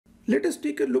Let us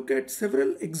take a look at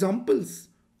several examples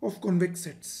of convex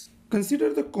sets.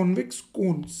 Consider the convex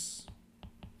cones.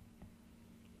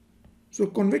 So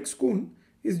convex cone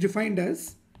is defined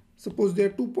as, suppose there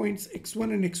are 2 points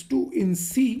x1 and x2 in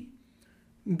C,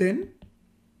 then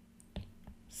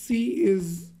C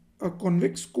is a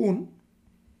convex cone.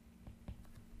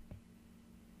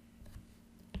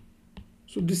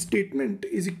 So this statement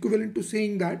is equivalent to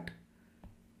saying that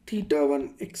theta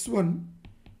 1 x1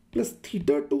 plus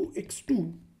theta 2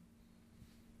 x2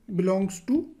 belongs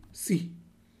to C.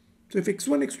 So if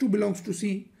x1 x2 belongs to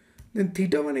C, then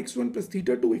theta 1 x1 plus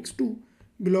theta 2 x2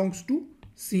 belongs to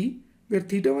C, where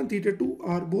theta 1 theta 2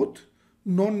 are both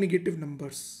non-negative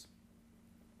numbers.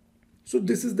 So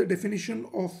this is the definition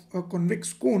of a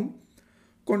convex cone.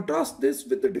 Contrast this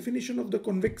with the definition of the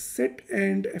convex set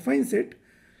and affine set,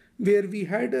 where we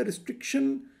had a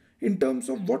restriction in terms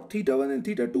of what theta 1 and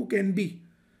theta 2 can be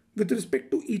with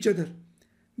respect to each other.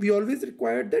 We always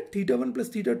required that theta 1 plus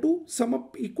theta 2 sum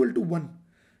up equal to 1.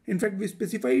 In fact, we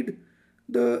specified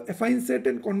the affine set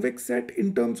and convex set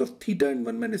in terms of theta and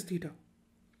 1 minus theta.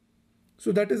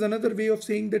 So that is another way of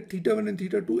saying that theta 1 and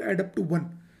theta 2 add up to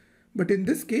 1. But in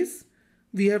this case,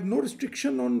 we have no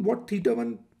restriction on what theta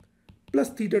 1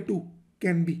 plus theta 2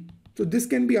 can be. So this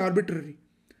can be arbitrary.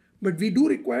 But we do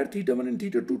require theta 1 and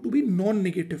theta 2 to be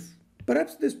non-negative.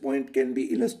 Perhaps this point can be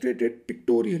illustrated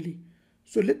pictorially.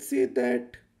 So let's say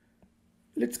that,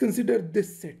 let's consider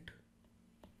this set.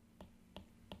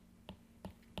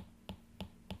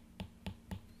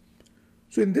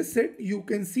 So in this set, you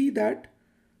can see that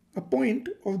a point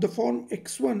of the form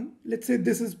x1, let's say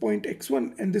this is point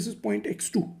x1 and this is point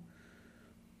x2.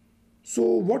 So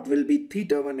what will be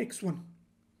theta 1 x1?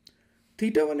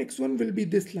 Theta 1 x1 will be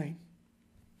this line,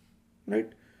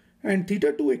 right? And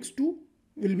theta 2 x2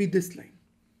 will be this line.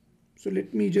 So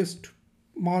let me just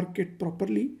mark it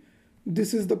properly.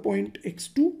 This is the point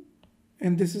x2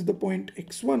 and this is the point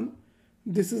x1.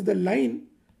 This is the line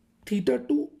theta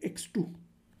 2 x2.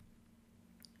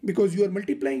 Because you are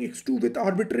multiplying x2 with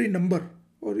arbitrary number,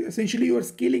 or essentially you are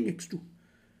scaling x2.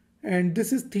 And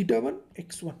this is theta 1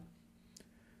 x1.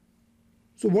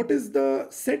 So what is the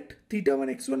set theta 1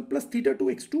 x1 plus theta 2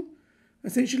 x2?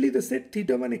 Essentially the set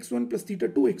theta 1 x1 plus theta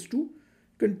 2 x2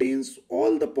 contains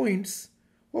all the points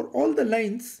or all the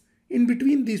lines in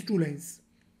between these two lines.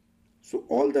 So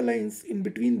all the lines in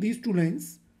between these two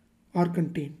lines are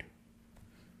contained.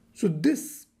 So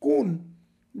this cone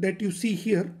that you see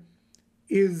here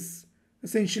is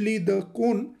essentially the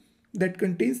cone that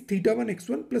contains theta 1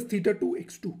 x1 plus theta 2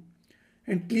 x2.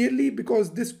 And clearly,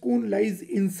 because this cone lies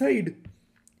inside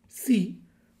C,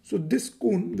 so this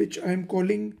cone, which I am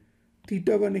calling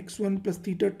theta 1 x1 plus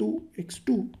theta 2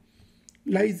 x2,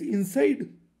 lies inside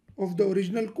of the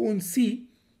original cone C.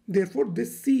 Therefore,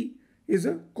 this C is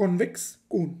a convex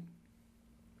cone.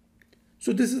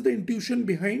 So this is the intuition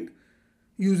behind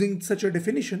using such a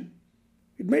definition.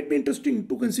 It might be interesting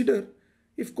to consider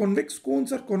if convex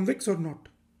cones are convex or not.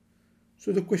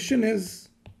 So the question is,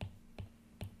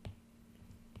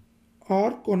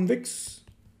 are convex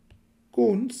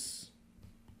cones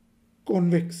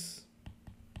convex?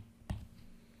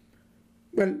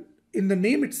 Well, in the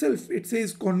name itself, it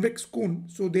says convex cone,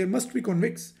 so there must be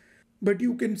convex. But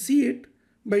you can see it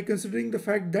by considering the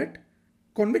fact that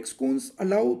convex cones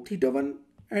allow theta 1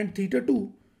 and theta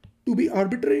 2 to be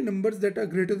arbitrary numbers that are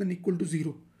greater than or equal to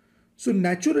 0. So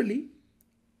naturally,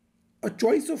 a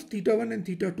choice of theta 1 and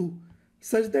theta 2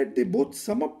 such that they both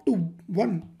sum up to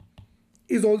 1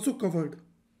 is also covered.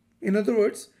 In other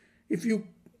words, if you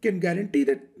can guarantee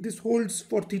that this holds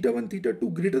for theta 1 theta 2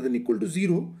 greater than or equal to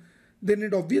 0, then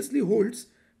it obviously holds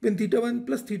when theta 1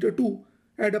 plus theta 2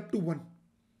 add up to 1.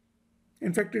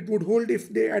 In fact, it would hold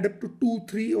if they add up to 2,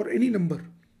 3 or any number.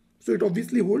 So it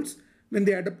obviously holds when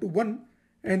they add up to 1,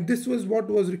 and this was what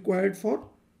was required for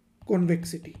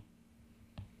convexity.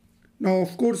 Now,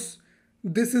 of course,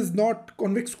 this is not,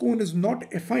 convex cone is not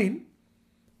affine.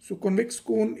 So convex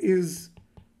cone is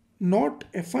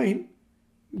not affine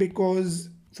because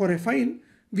for affine,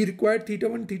 we require theta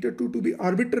 1, theta 2 to be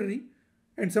arbitrary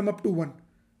and sum up to 1.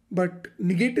 But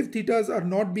negative thetas are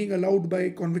not being allowed by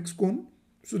convex cone.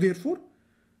 So therefore,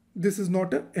 this is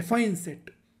not a affine set,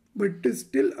 but it is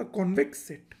still a convex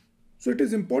set. So it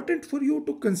is important for you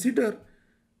to consider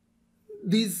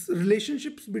these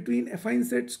relationships between affine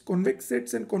sets, convex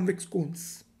sets, and convex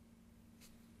cones.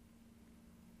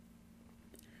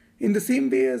 In the same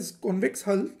way as convex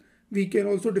hull, we can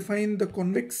also define the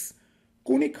convex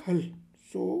conic hull.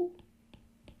 So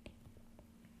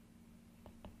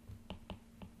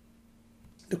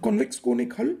the convex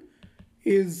conic hull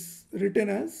is written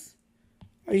as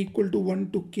I equal to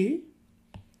 1 to k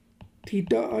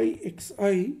theta I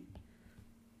xi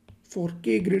for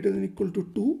k greater than equal to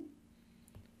 2,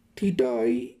 theta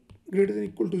I greater than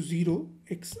equal to 0,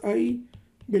 xi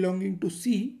belonging to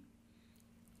C,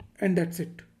 and that's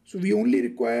it. So we only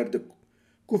require the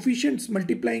coefficients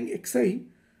multiplying xi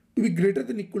to be greater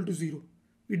than equal to 0.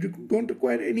 We don't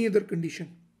require any other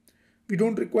condition. We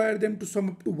don't require them to sum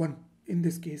up to 1 in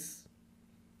this case.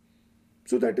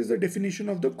 So that is the definition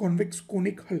of the convex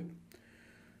conic hull.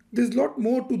 There's a lot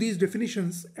more to these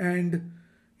definitions, and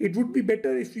it would be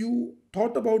better if you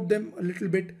thought about them a little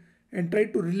bit and try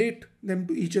to relate them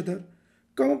to each other.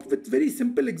 Come up with very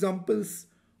simple examples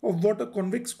of what a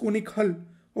convex conic hull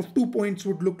of 2 points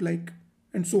would look like,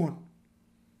 and so on.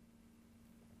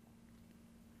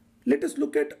 Let us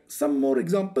look at some more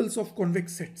examples of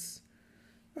convex sets.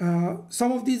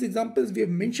 Some of these examples we have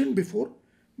mentioned before,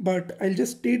 but I'll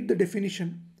just state the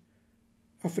definition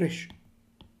afresh.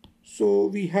 So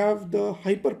we have the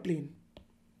hyperplane.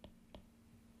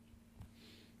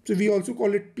 So we also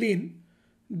call it plane.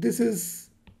 This is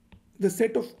the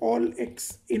set of all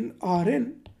x in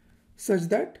Rn such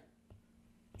that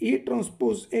A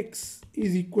transpose x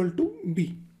is equal to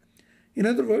B. In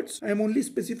other words, I am only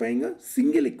specifying a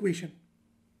single equation.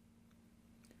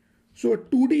 So a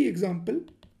 2D example,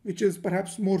 which is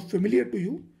perhaps more familiar to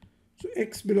you. So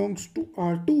x belongs to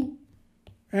R2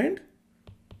 and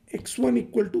x1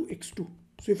 equal to x2.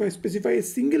 So if I specify a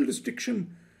single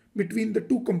restriction between the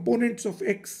two components of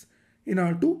x in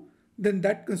R2, then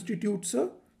that constitutes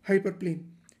a hyperplane.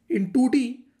 In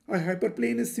 2D, a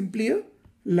hyperplane is simply a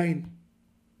line.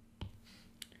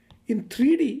 In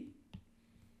 3D,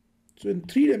 so in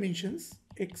 3 dimensions,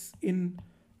 x in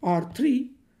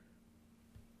R3,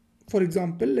 for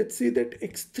example, let's say that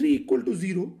x3 equal to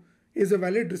 0 is a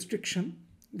valid restriction.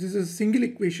 This is a single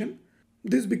equation.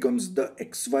 This becomes the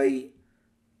xy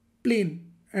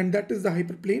plane, and that is the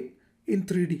hyperplane in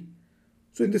 3D.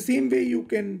 So in the same way, you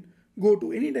can go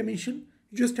to any dimension.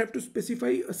 You just have to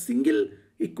specify a single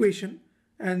equation,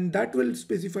 and that will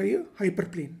specify a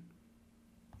hyperplane.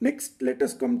 Next, let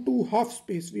us come to half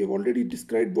space. We have already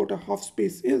described what a half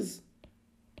space is.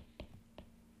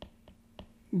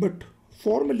 But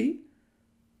formally,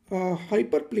 a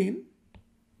hyperplane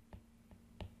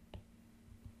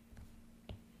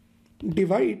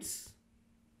divides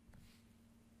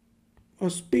a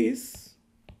space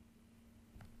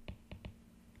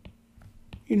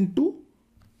into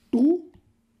two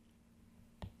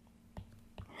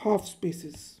half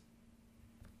spaces.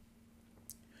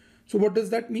 So what does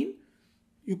that mean?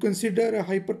 You consider a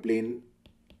hyperplane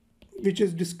which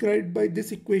is described by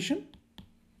this equation,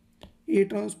 A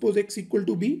transpose x equal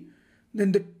to B.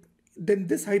 Then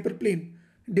this hyperplane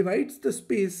divides the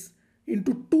space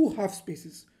into two half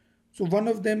spaces. So one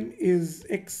of them is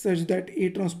x such that A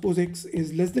transpose x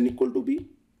is less than equal to B,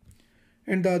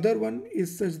 and the other one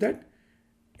is such that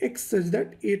x such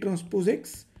that A transpose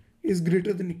x is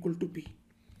greater than equal to B.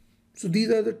 So these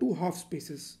are the two half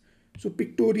spaces. So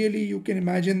pictorially, you can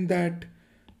imagine that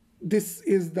this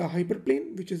is the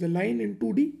hyperplane, which is a line in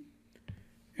 2D.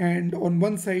 And on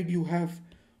one side, you have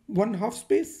one half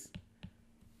space.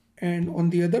 And on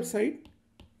the other side,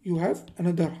 you have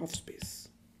another half space.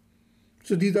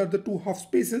 So these are the two half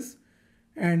spaces.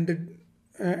 And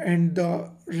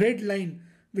the red line,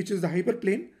 which is the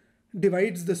hyperplane,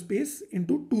 divides the space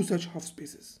into two such half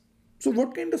spaces. So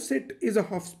what kind of set is a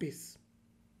half space?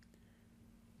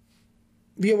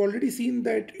 We have already seen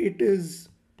that it is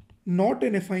not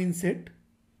an affine set,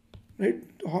 right?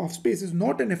 Half space is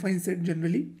not an affine set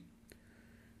generally,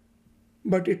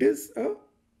 but it is a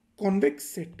convex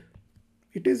set.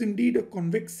 It is indeed a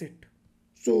convex set.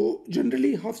 So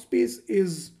generally half space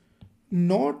is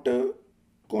not a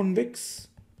convex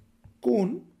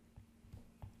cone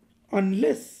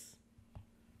unless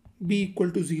b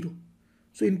equal to 0.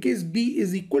 So in case b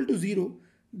is equal to 0,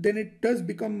 then it does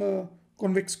become a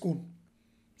convex cone.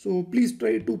 So please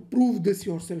try to prove this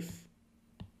yourself.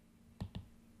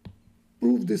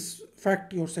 Prove this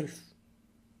fact yourself.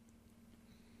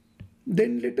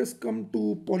 Then let us come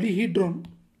to polyhedron.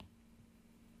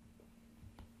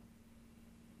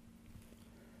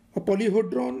 A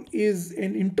polyhedron is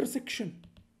an intersection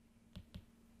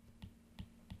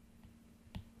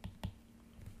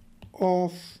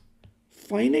of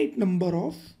finite number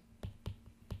of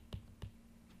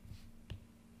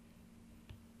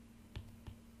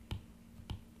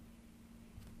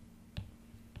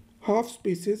half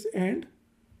spaces and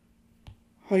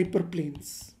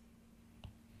hyperplanes.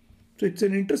 So it's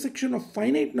an intersection of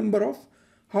finite number of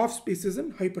half spaces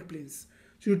and hyperplanes.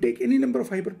 So you take any number of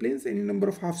hyperplanes, any number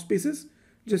of half spaces,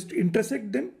 just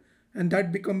intersect them, and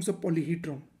that becomes a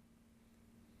polyhedron.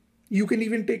 You can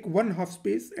even take one half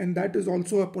space, and that is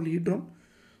also a polyhedron.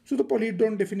 So the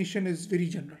polyhedron definition is very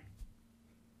general.